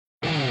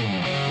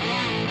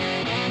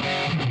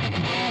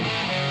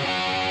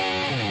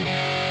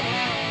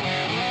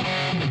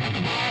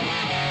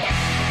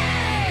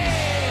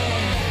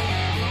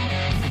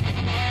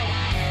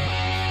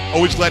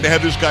Always glad to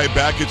have this guy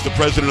back. It's the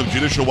president of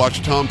Judicial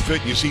Watch, Tom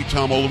Fitton. You see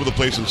Tom all over the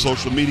place on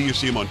social media. You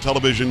see him on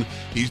television.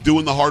 He's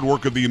doing the hard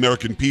work of the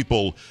American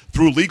people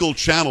through legal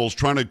channels,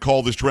 trying to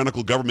call this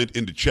tyrannical government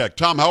into check.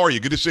 Tom, how are you?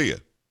 Good to see you.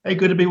 Hey,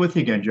 good to be with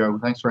you again, Joe.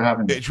 Thanks for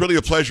having me. It's really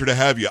a pleasure to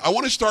have you. I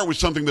want to start with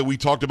something that we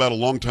talked about a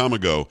long time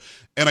ago,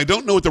 and I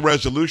don't know what the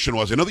resolution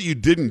was. I know that you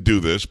didn't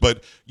do this,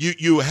 but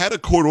you had a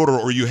court order,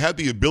 or you had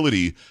the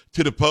ability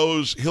to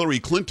depose Hillary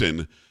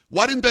Clinton.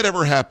 Why didn't that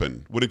ever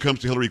happen when it comes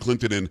to Hillary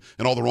Clinton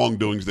and all the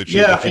wrongdoings that she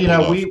pulled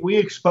off? we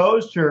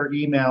exposed her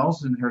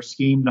emails and her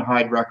scheme to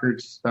hide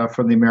records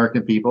from the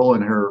American people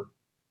and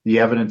the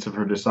evidence of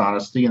her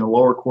dishonesty, and the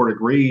lower court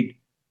agreed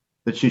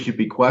that she should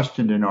be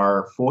questioned in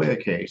our FOIA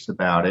case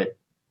about it.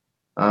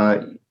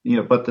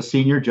 But the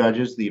senior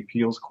judges, the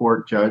appeals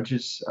court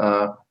judges,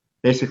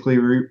 basically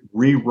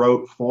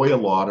rewrote FOIA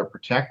law to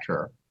protect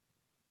her,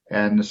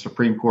 and the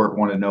Supreme Court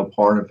wanted no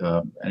part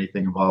of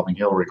anything involving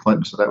Hillary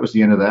Clinton. So that was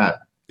the end of that.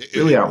 It's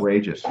really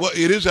outrageous. Well,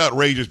 it is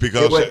outrageous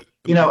because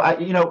we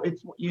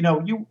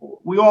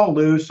all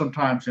lose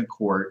sometimes in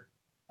court,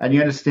 and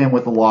you understand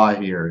what the law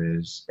here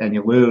is, and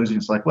you lose, and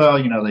it's like, well,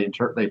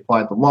 they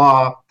applied the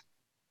law,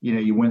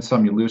 you win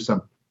some, you lose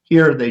some.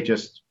 Here they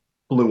just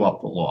blew up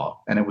the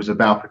law, and it was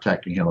about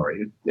protecting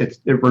Hillary. It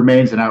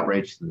remains an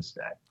outrage to this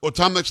day. Well,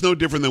 Tom, that's no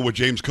different than what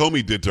James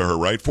Comey did to her,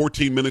 right?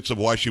 14 minutes of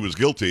why she was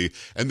guilty,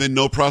 and then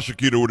no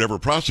prosecutor would ever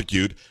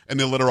prosecute, and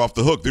they let her off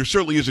the hook. There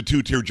certainly is a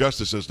two-tier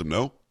justice system,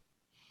 no?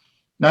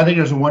 No, I think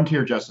there's a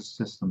one-tier justice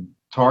system.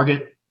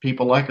 Target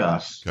people like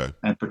us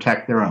and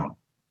protect their own.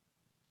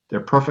 They're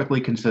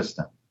perfectly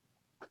consistent.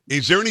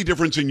 Is there any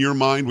difference in your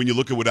mind when you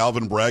look at what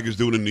Alvin Bragg is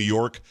doing in New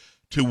York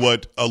to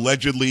what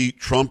allegedly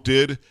Trump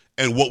did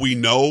and what we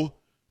know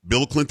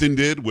Bill Clinton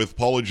did with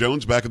Paula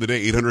Jones back in the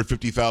day,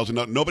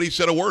 $850,000? Nobody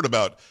said a word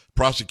about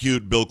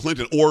prosecute Bill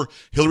Clinton or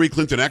Hillary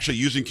Clinton actually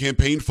using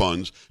campaign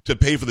funds to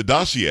pay for the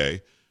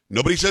dossier.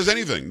 Nobody says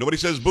anything. Nobody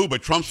says boo,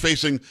 but Trump's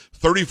facing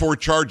 34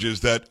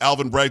 charges that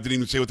Alvin Bragg didn't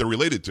even say what they're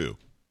related to.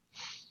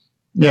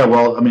 Yeah,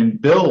 well,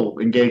 Bill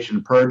engaged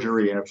in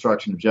perjury and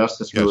obstruction of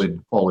justice related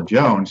to Paula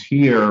Jones.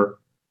 Here,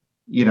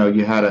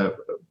 you had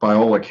by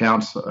all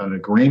accounts, an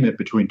agreement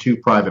between two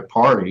private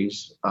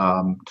parties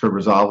to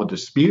resolve a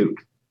dispute.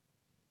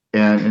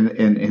 And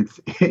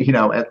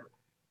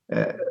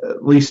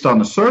at least on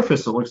the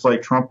surface, it looks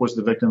like Trump was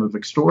the victim of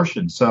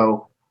extortion.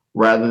 So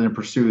rather than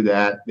pursue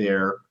that,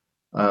 they're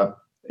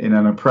in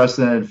an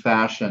unprecedented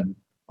fashion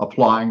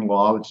applying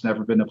law that's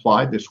never been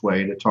applied this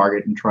way to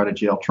target and try to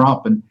jail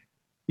Trump. And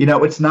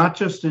it's not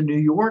just in New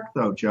York,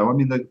 though, Joe.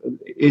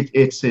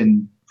 It's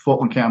in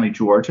Fulton County,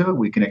 Georgia.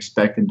 We can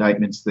expect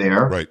indictments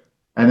there. Right.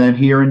 And then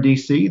here in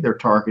D.C., they're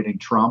targeting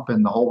Trump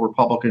and the whole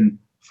Republican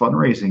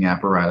fundraising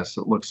apparatus,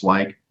 it looks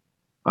like,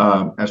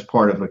 as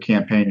part of a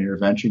campaign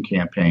intervention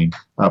campaign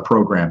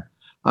program.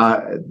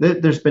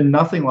 There's been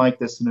nothing like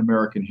this in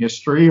American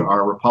history.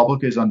 Our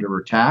republic is under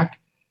attack,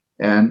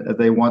 and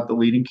they want the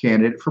leading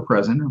candidate for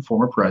president and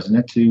former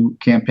president to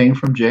campaign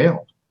from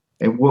jail.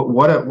 And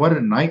what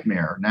a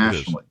nightmare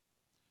nationally.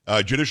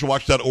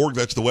 Judicialwatch.org,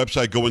 that's the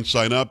website. Go and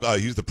sign up.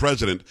 He's the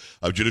president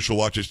of Judicial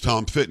Watch's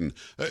Tom Fitton.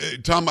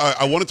 Tom,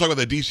 I want to talk about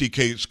that D.C.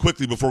 case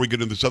quickly before we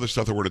get into this other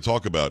stuff that we're going to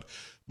talk about.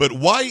 But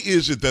why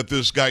is it that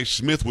this guy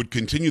Smith would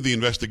continue the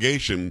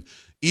investigation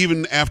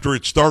even after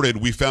it started?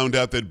 We found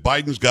out that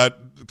Biden's got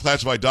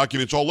classified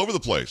documents all over the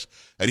place,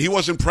 and he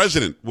wasn't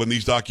president when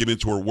these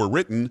documents were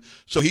written,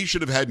 so he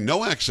should have had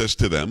no access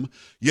to them.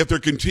 Yet they're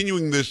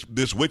continuing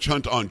this witch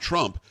hunt on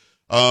Trump.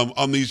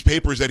 On these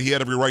papers that he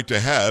had every right to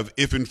have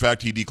if, in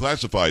fact, he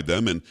declassified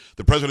them. And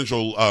the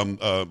Presidential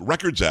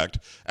Records Act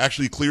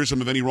actually clears him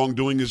of any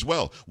wrongdoing as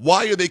well.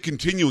 Why are they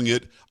continuing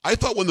it? I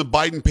thought when the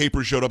Biden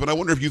papers showed up, and I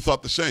wonder if you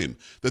thought the same,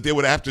 that they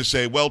would have to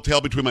say, well,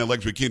 tail between my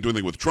legs, we can't do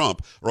anything with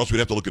Trump, or else we'd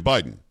have to look at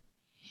Biden.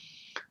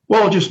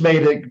 Well,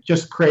 it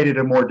just created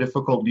a more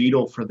difficult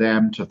needle for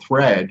them to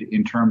thread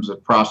in terms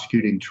of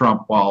prosecuting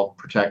Trump while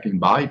protecting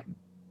Biden.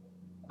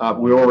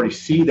 We already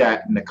see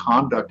that in the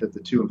conduct of the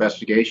two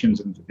investigations.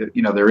 And,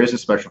 there is a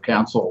special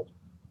counsel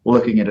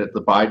looking at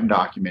the Biden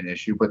document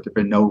issue, but there have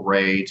been no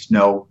raids,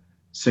 no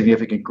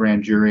significant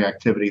grand jury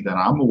activity that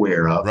I'm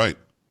aware of. Right.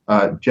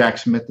 Jack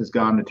Smith has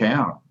gone to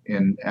town.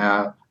 And,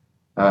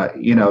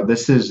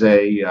 this is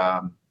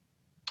a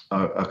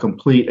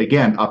complete,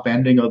 again,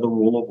 upending of the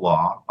rule of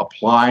law,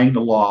 applying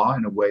the law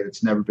in a way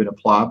that's never been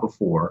applied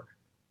before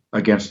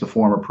against the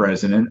former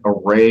president, a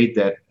raid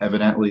that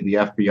evidently the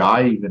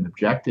FBI even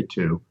objected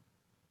to.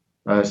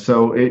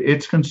 So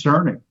it's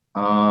concerning.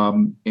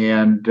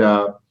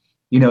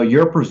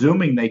 You're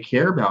presuming they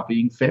care about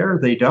being fair.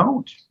 They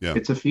don't. Yeah.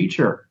 It's a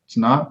feature. It's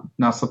not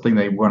something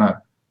they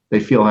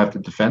feel have to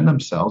defend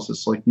themselves.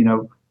 It's like,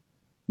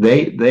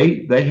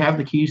 they have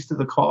the keys to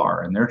the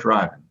car and they're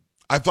driving.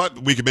 I thought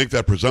we could make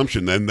that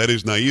presumption, and that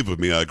is naive of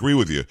me. I agree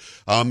with you.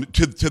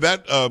 To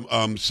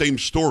that same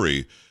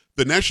story,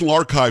 the National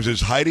Archives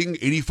is hiding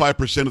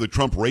 85% of the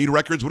Trump raid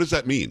records. What does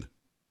that mean?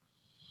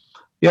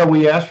 Yeah,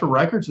 we asked for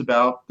records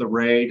about the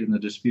raid and the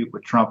dispute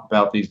with Trump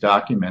about these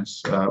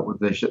documents.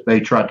 They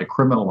tried to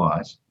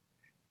criminalize.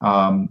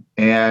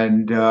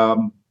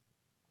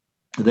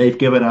 they've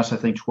given us, I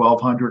think,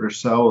 1,200 or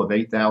so of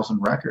 8,000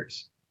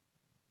 records.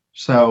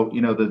 So,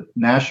 the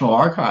National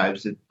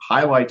Archives, it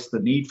highlights the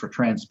need for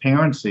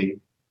transparency,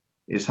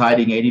 is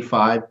hiding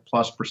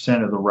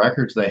 85+% of the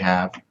records they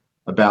have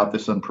about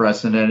this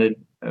unprecedented,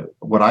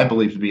 what I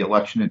believe to be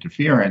election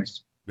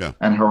interference Yeah.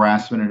 and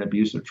harassment and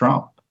abuse of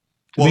Trump.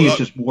 To Well, me, it's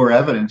just more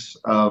evidence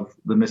of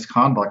the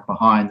misconduct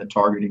behind the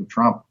targeting of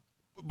Trump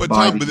but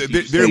by Tom,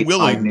 these they're state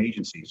willing. Biden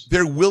agencies.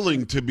 They're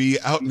willing to be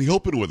out in the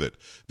open with it.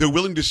 They're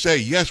willing to say,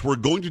 yes, we're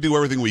going to do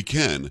everything we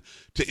can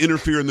to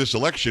interfere in this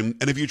election.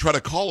 And if you try to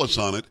call us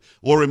on it,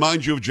 we'll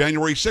remind you of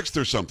January 6th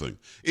or something.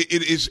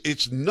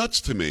 It's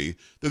nuts to me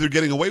that they're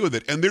getting away with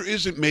it. And there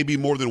isn't maybe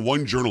more than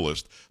one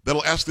journalist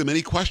that'll ask them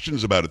any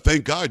questions about it.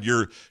 Thank God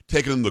you're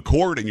taking them to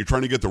court and you're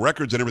trying to get the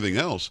records and everything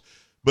else.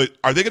 But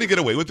are they going to get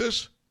away with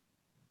this?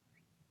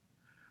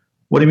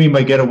 What do you mean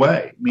by get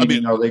away?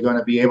 Meaning, are they going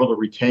to be able to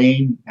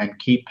retain and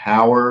keep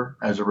power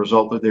as a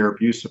result of their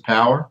abuse of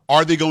power?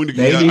 Are they going to?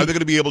 Maybe. Are they going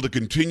to be able to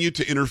continue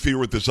to interfere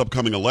with this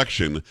upcoming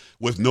election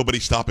with nobody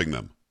stopping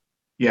them?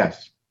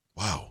 Yes.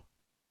 Wow.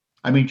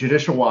 I mean,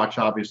 Judicial Watch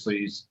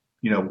obviously is,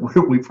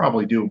 we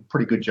probably do a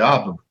pretty good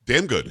job of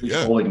Damn good.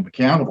 Yeah. holding them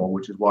accountable,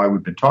 which is why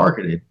we've been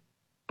targeted.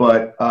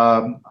 But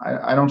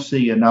I don't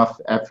see enough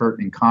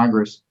effort in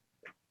Congress.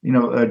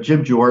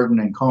 Jim Jordan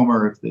and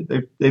Comer,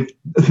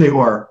 they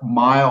are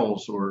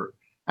miles or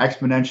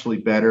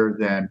exponentially better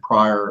than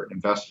prior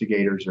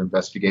investigators or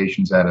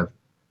investigations out of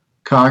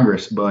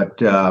Congress.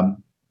 But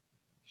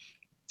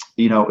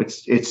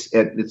it's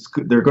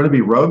they're going to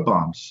be road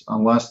bumps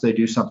unless they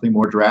do something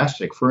more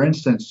drastic. For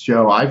instance,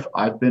 Joe,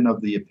 I've been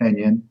of the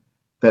opinion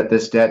that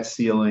this debt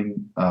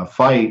ceiling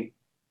fight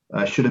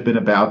should have been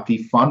about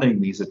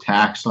defunding these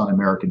attacks on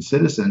American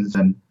citizens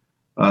and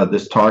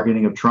this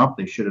targeting of Trump.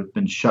 They should have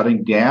been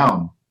shutting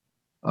down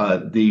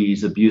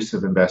these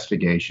abusive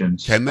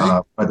investigations, Can they?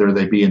 Whether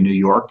they be in New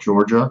York,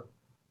 Georgia,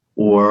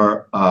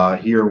 or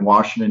here in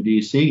Washington,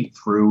 D.C.,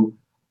 through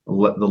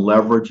the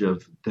leverage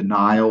of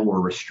denial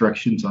or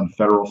restrictions on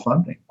federal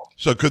funding.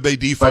 So could they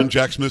defund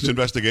Jack Smith's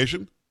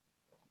investigation?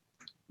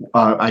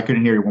 I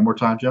couldn't hear you one more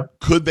time, Jeff.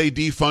 Could they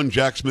defund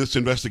Jack Smith's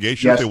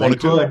investigation Yes, if they wanted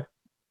could. to?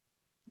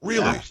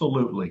 Really?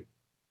 Absolutely.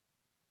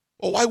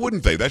 Well, why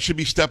wouldn't they? That should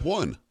be step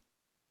one.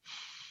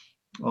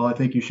 Well, I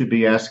think you should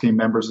be asking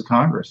members of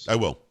Congress. I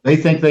will. They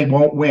think they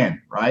won't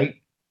win,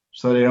 right?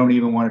 So they don't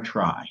even want to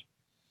try.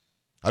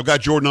 I've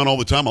got Jordan on all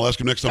the time. I'll ask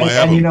him next time I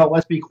have him.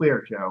 Let's be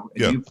clear, Joe.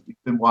 Yeah. You've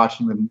been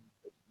watching them.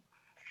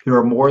 There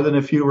are more than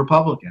a few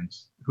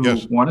Republicans who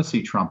want to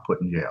see Trump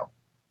put in jail.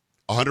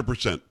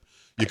 100%.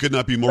 You could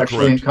not be more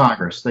Especially correct. in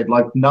Congress. They'd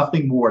like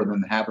nothing more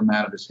than have him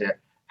out of his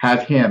hair,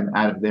 have him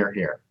out of their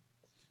hair.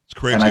 It's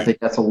crazy. And I think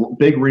that's a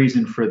big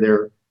reason for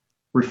their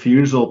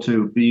refusal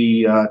to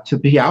be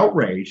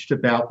outraged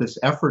about this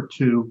effort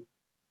to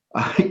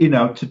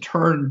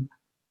turn.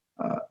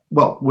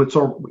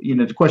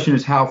 The question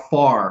is how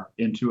far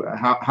into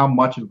how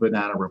much of a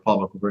banana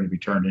republic we're going to be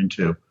turned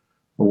into.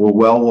 But we're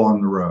well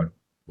along the road.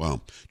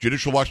 Wow.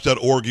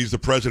 JudicialWatch.org. He's the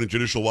president.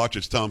 Judicial Watch.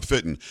 It's Tom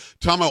Fitton.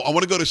 Tom, I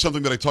want to go to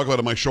something that I talk about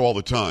on my show all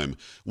the time.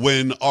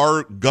 When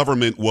our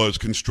government was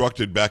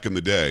constructed back in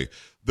the day,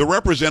 the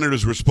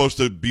representatives were supposed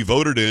to be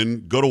voted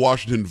in, go to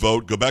Washington,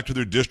 vote, go back to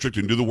their district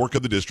and do the work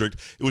of the district.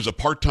 It was a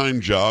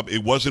part-time job.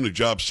 It wasn't a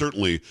job,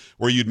 certainly,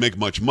 where you'd make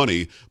much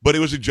money, but it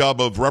was a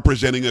job of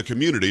representing a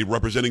community,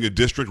 representing a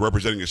district,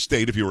 representing a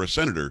state if you were a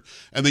senator.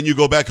 And then you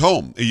go back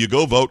home. You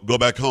go vote, go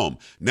back home.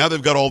 Now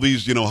they've got all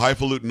these,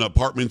 highfalutin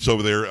apartments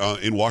over there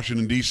in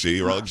Washington,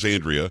 D.C. or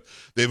Alexandria.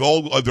 They're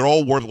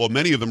all worth,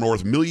 many of them are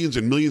worth millions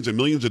and millions and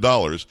millions of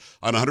dollars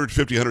on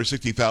 $150,000,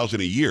 $160,000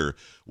 a year.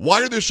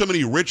 Why are there so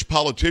many rich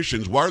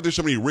politicians? Why are there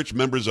so many rich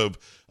members of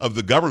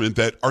the government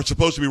that are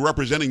supposed to be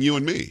representing you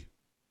and me?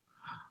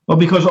 Well,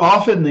 because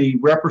often the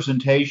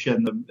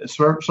representation,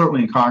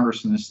 certainly in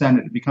Congress and the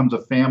Senate, it becomes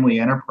a family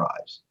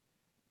enterprise.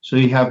 So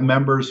you have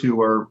members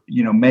who are,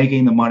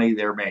 making the money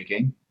they're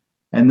making,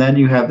 and then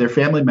you have their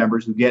family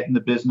members who get in the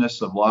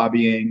business of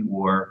lobbying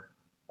or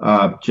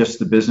just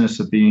the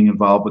business of being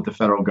involved with the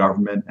federal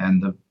government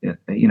and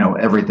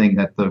everything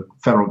that the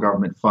federal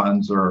government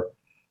funds or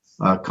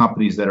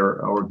companies that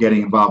are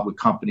getting involved with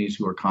companies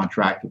who are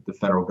contracted with the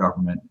federal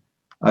government.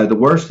 The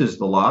worst is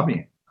the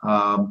lobbying.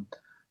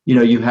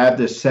 You have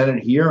this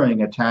Senate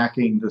hearing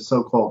attacking the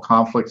so-called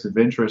conflicts of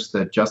interest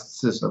that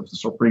justices of the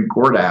Supreme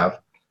Court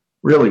have,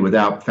 really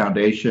without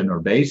foundation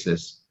or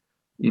basis.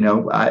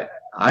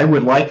 I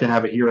would like to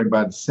have a hearing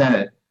by the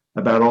Senate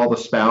about all the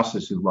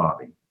spouses who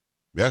lobby.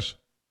 Yes.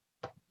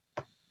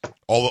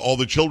 All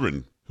the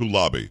children who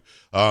lobby.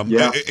 And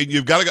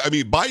you've got to,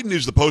 Biden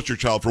is the poster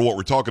child for what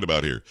we're talking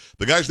about here.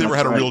 The guy's never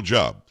had a real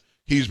job.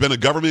 He's been a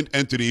government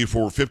entity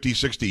for 50,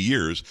 60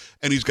 years,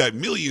 and he's got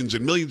millions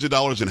and millions of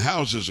dollars in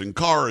houses and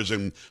cars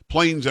and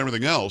planes and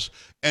everything else.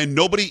 And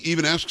nobody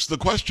even asks the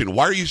question,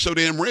 why are you so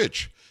damn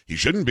rich? He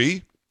shouldn't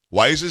be.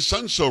 Why is his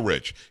son so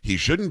rich? He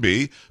shouldn't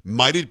be.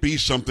 Might it be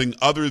something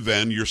other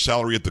than your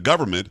salary at the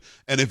government?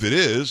 And if it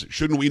is,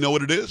 shouldn't we know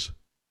what it is?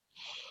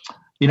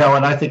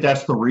 And I think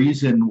that's the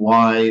reason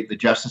why the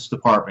Justice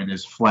Department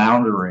is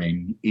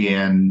floundering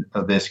in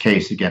this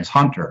case against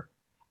Hunter,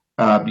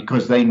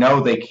 because they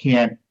know they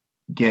can't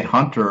get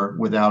Hunter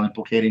without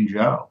implicating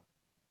Joe.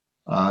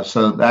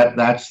 So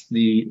that's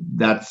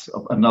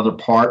another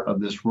part of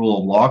this rule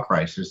of law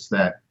crisis,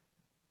 that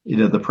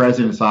the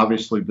president's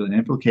obviously been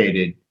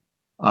implicated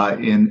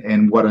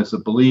in what is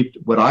believed,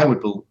 what I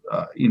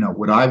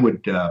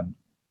would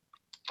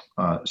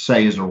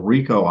say is a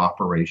RICO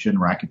operation,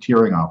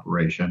 racketeering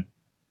operation,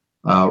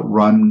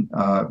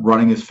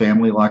 running his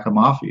family like a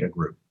mafia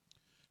group.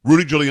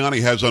 Rudy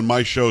Giuliani has on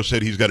my show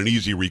said he's got an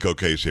easy RICO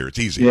case here. It's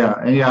easy. Yeah,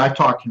 and I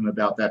talked to him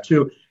about that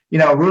too.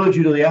 Rudy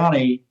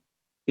Giuliani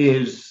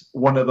is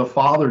one of the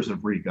fathers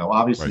of RICO.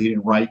 Obviously, right. He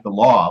didn't write the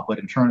law, but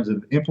in terms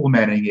of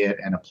implementing it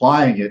and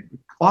applying it,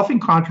 often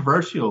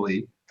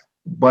controversially,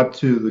 but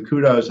to the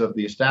kudos of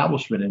the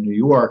establishment in New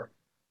York,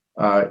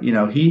 he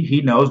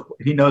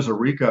knows a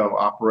RICO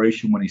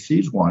operation when he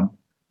sees one,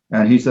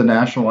 and he's a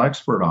national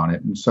expert on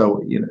it. And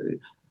so,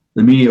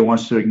 the media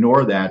wants to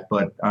ignore that,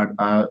 but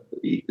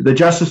the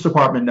Justice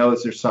Department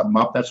knows there's something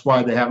up. That's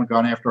why they haven't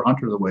gone after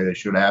Hunter the way they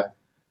should have,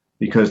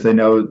 because they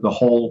know the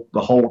whole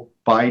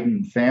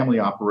Biden family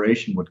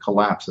operation would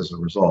collapse as a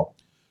result.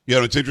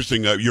 Yeah, it's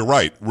interesting. You're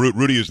right.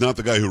 Rudy is not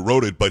the guy who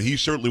wrote it, but he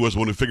certainly was the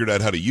one who figured out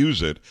how to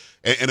use it.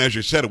 And as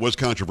you said, it was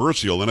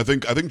controversial. And I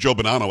think Joe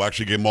Bonanno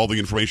actually gave him all the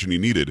information he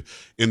needed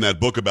in that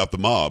book about the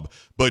mob.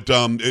 But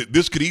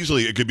this could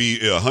be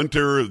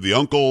Hunter, the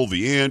uncle,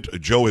 the aunt,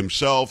 Joe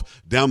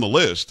himself, down the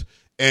list.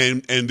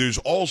 And there's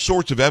all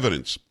sorts of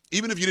evidence.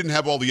 Even if you didn't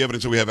have all the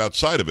evidence that we have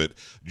outside of it,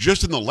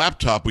 just in the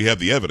laptop we have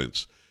the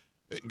evidence.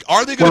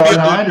 Are they going to be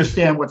able to... I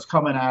understand what's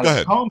coming out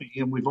of Comey,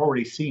 and we've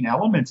already seen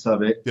elements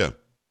of it. Yeah.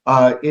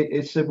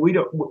 It's that we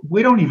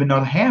don't even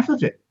know half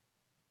of it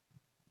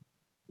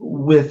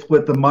with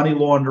the money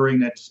laundering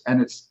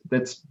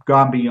that's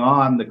gone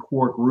beyond the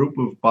core group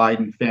of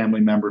Biden family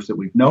members that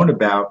we've known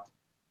about.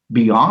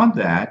 Beyond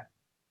that,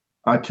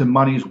 to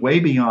monies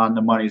way beyond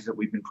the monies that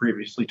we've been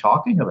previously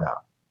talking about.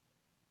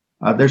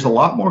 There's a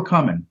lot more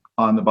coming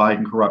on the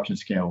Biden corruption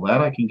scandal.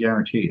 That I can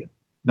guarantee you.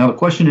 Now the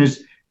question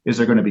is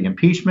there going to be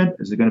impeachment?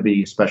 Is there going to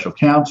be special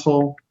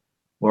counsel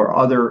or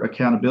other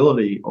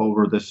accountability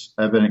over this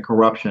evident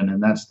corruption?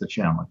 And that's the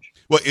challenge.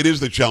 Well, it is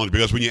the challenge,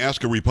 because when you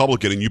ask a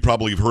Republican, and you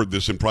probably have heard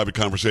this in private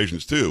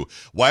conversations too,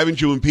 why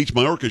haven't you impeached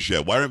Mayorkas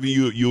yet? Why haven't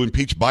you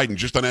impeached Biden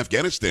just on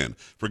Afghanistan,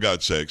 for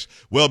God's sakes?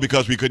 Well,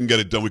 because we couldn't get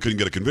it done. We couldn't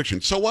get a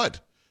conviction. So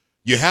what?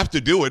 You have to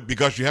do it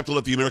because you have to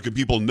let the American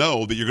people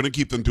know that you're going to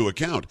keep them to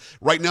account.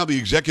 Right now, the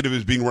executive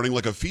is being running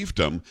like a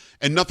fiefdom,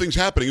 and nothing's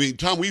happening. I mean,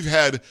 Tom, we've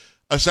had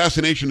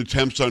assassination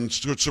attempts on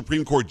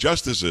Supreme Court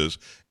justices,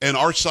 and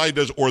our side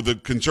or the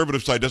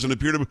conservative side doesn't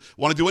appear to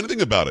want to do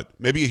anything about it.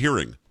 Maybe a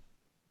hearing.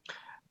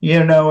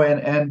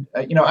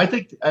 I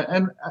think,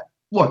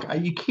 look,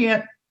 you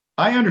can't.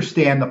 I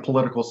understand the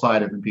political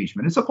side of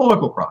impeachment. It's a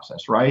political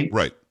process, right?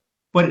 Right.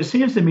 But it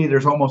seems to me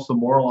there's almost a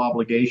moral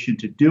obligation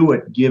to do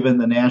it, given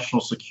the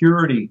national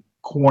security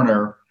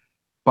corner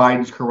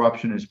Biden's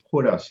corruption has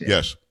put us in.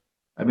 Yes.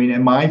 I mean,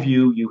 in my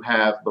view, you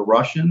have the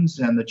Russians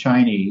and the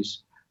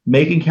Chinese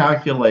making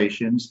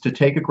calculations to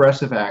take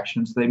aggressive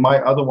actions they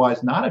might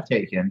otherwise not have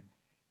taken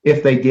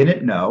if they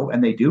didn't know,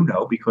 and they do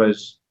know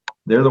because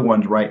they're the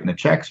ones writing the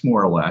checks,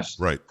 more or less,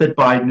 right, that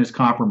Biden is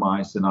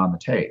compromised and on the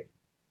tape.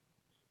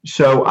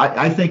 So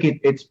I think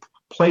it's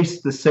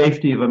placed the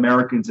safety of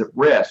Americans at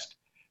risk.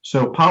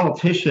 So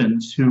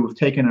politicians who have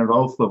taken an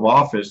oath of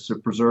office to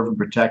preserve and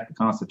protect the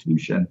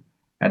Constitution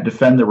and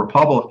defend the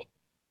Republic,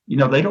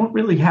 they don't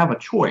really have a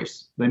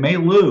choice. They may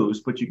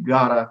lose, but you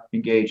gotta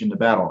engage in the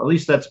battle. At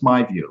least that's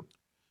my view.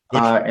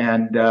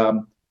 And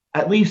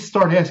at least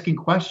start asking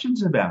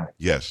questions about it.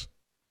 Yes.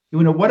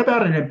 What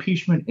about an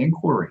impeachment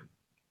inquiry?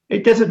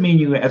 It doesn't mean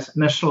you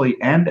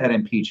necessarily end at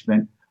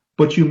impeachment,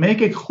 but you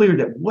make it clear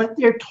that what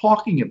they're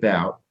talking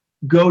about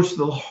goes to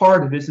the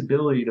heart of his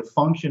ability to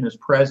function as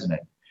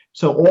president.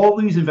 So all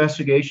these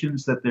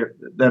investigations that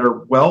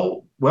are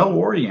well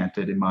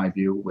oriented, in my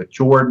view, with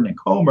Jordan and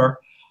Comer,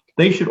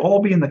 they should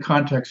all be in the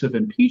context of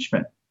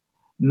impeachment,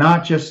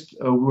 not just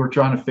we're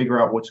trying to figure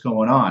out what's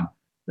going on.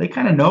 They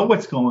kind of know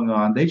what's going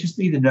on. They just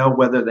need to know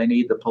whether they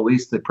need to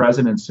police the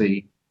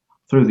presidency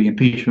through the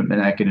impeachment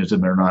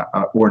mechanism or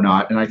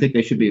not. And I think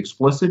they should be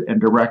explicit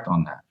and direct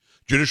on that.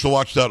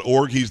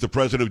 JudicialWatch.org. He's the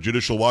president of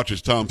Judicial Watch,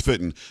 is Tom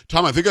Fitton.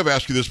 Tom, I think I've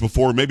asked you this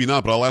before, maybe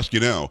not, but I'll ask you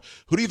now.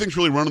 Who do you think's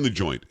really running the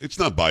joint? It's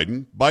not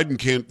Biden. Biden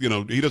can't,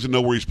 he doesn't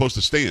know where he's supposed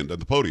to stand at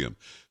the podium.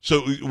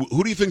 So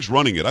who do you think's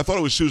running it? I thought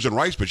it was Susan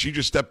Rice, but she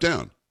just stepped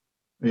down.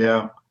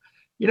 Yeah.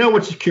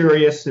 What's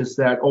curious is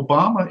that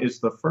Obama is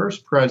the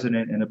first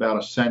president in about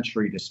a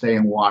century to stay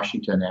in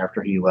Washington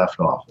after he left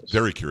office.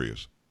 Very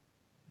curious.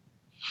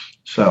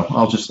 So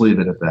I'll just leave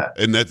it at that.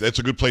 And that's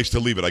a good place to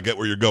leave it. I get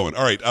where you're going.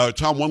 All right,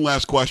 Tom, one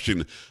last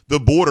question. The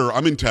border,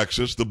 I'm in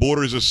Texas. The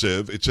border is a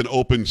sieve. It's an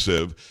open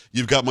sieve.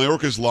 You've got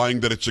Mayorkas lying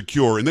that it's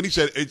secure. And then he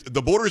said,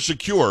 the border is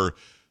secure,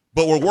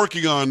 but we're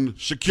working on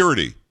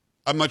security.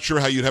 I'm not sure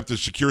how you'd have to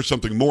secure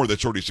something more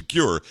that's already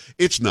secure.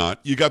 It's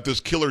not. You got this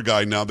killer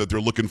guy now that they're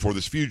looking for,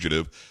 this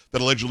fugitive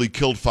that allegedly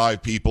killed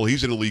 5 people.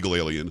 He's an illegal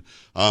alien.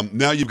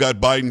 Now you've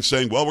got Biden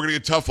saying, well, we're going to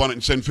get tough on it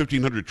and send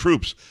 1,500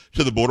 troops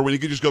to the border when you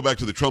could just go back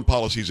to the Trump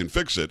policies and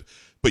fix it.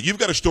 But you've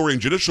got a story in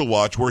Judicial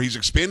Watch where he's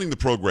expanding the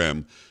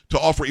program to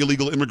offer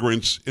illegal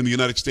immigrants in the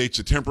United States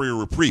a temporary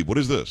reprieve. What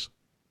is this?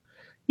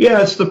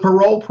 Yeah, it's the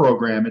parole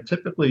program. It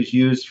typically is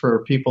used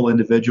for people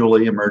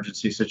individually,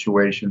 emergency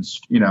situations,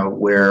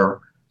 where,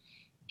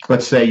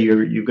 let's say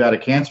you've got a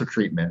cancer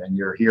treatment and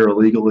you're here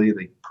illegally,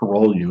 they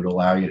parole you to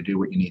allow you to do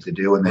what you need to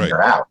do, and then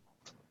you're out.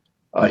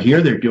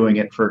 Here they're doing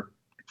it for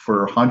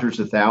hundreds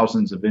of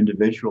thousands of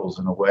individuals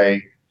in a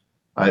way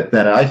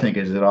that I think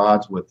is at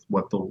odds with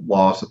what the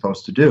law is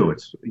supposed to do.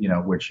 It's,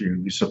 which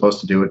you're supposed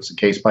to do. It's a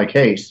case by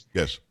case.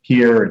 Yes.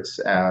 Here it's,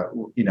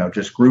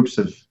 just groups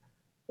of,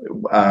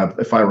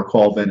 if I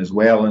recall,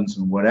 Venezuelans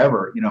and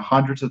whatever,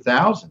 hundreds of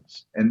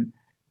thousands. And,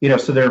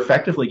 so they're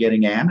effectively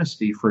getting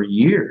amnesty for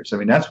years. I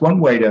mean, that's one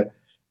way to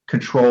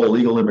control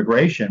illegal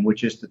immigration,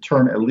 which is to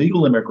turn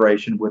illegal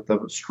immigration with the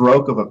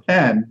stroke of a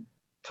pen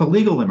to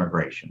legal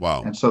immigration.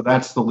 Wow. And so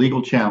that's the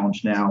legal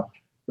challenge now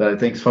that I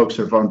think folks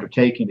have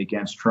undertaken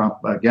against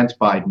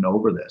Biden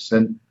over this.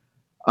 And,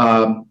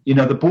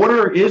 the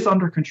border is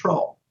under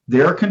control.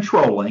 They're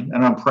controlling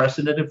an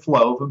unprecedented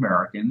flow of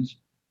Americans,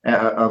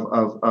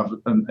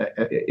 of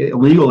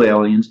illegal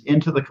aliens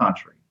into the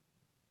country.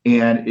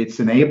 And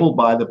it's enabled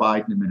by the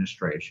Biden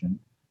administration.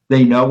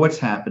 They know what's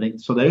happening.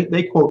 So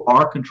they quote,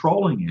 are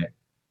controlling it,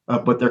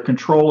 but they're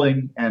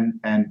controlling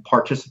and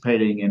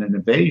participating in an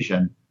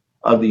invasion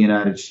of the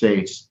United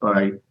States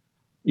by,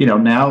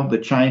 now the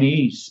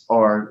Chinese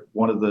are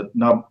one of the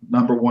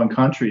number one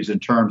countries in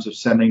terms of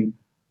sending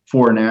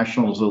foreign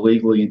nationals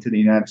illegally into the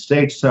United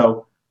States.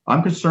 So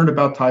I'm concerned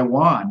about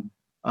Taiwan,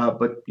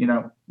 but,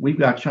 we've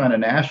got China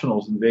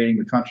nationals invading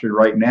the country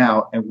right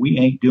now, and we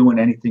ain't doing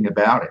anything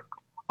about it,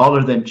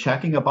 other than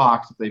checking a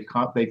box that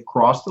they've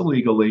crossed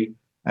illegally,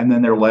 and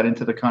then they're let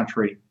into the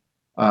country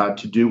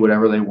to do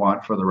whatever they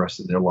want for the rest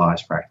of their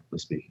lives, practically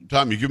speaking.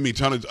 Tom, you give me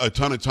a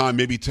ton of time,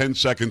 maybe 10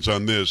 seconds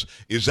on this.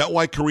 Is that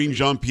why Karine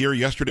Jean-Pierre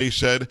yesterday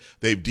said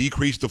they've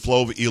decreased the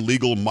flow of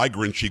illegal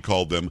migrants, she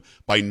called them,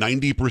 by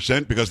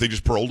 90% because they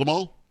just paroled them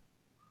all?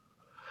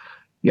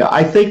 Yeah,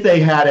 I think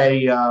they had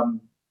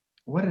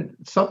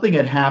something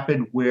had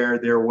happened where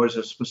there was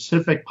a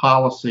specific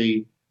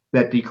policy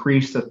that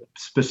decreased a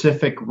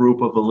specific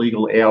group of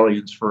illegal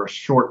aliens for a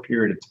short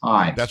period of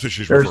time. That's what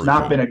she's There's referring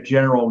not to. been a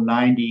general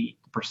 90%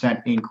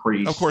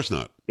 increase. Of course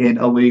not. In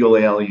illegal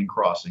alien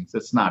crossings.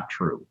 That's not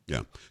true.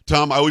 Yeah.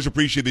 Tom, I always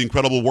appreciate the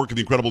incredible work and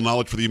the incredible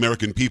knowledge for the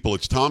American people.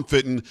 It's Tom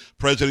Fitton,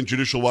 President,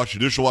 Judicial Watch,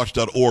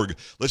 judicialwatch.org.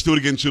 Let's do it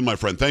again soon, my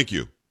friend. Thank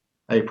you.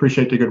 I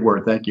appreciate the good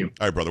word. Thank you.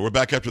 All right, brother. We're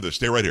back after this.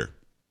 Stay right here.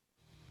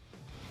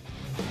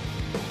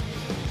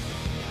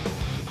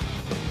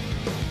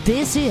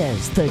 This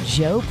is the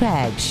Joe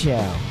Pags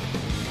Show.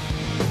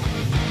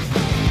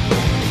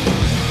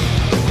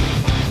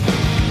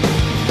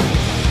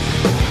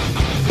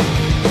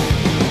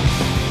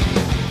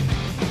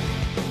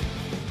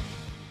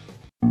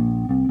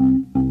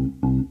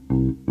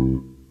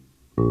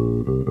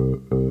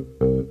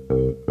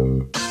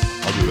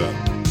 I'll do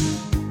that.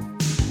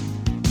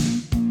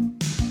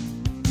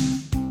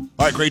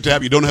 All right, great to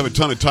have you. Don't have a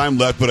ton of time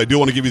left, but I do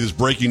want to give you this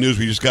breaking news.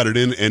 We just got it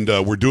in, and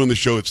we're doing the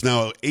show. It's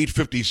now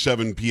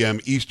 8:57 p.m.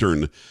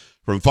 Eastern.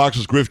 From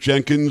Fox's Griff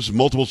Jenkins,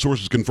 multiple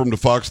sources confirmed to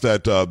Fox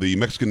that the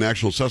Mexican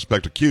national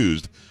suspect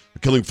accused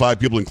of killing 5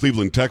 people in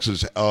Cleveland,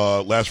 Texas,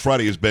 last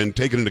Friday has been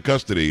taken into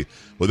custody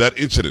with that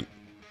incident.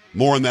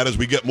 More on that as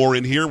we get more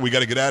in here. We got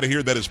to get out of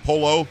here. That is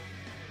Polo.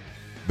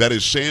 That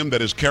is Sam.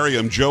 That is Carrie.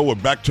 I'm Joe. We're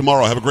back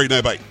tomorrow. Have a great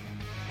night. Bye.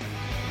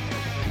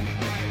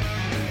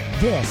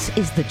 This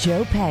is the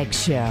Joe Pags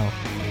Show.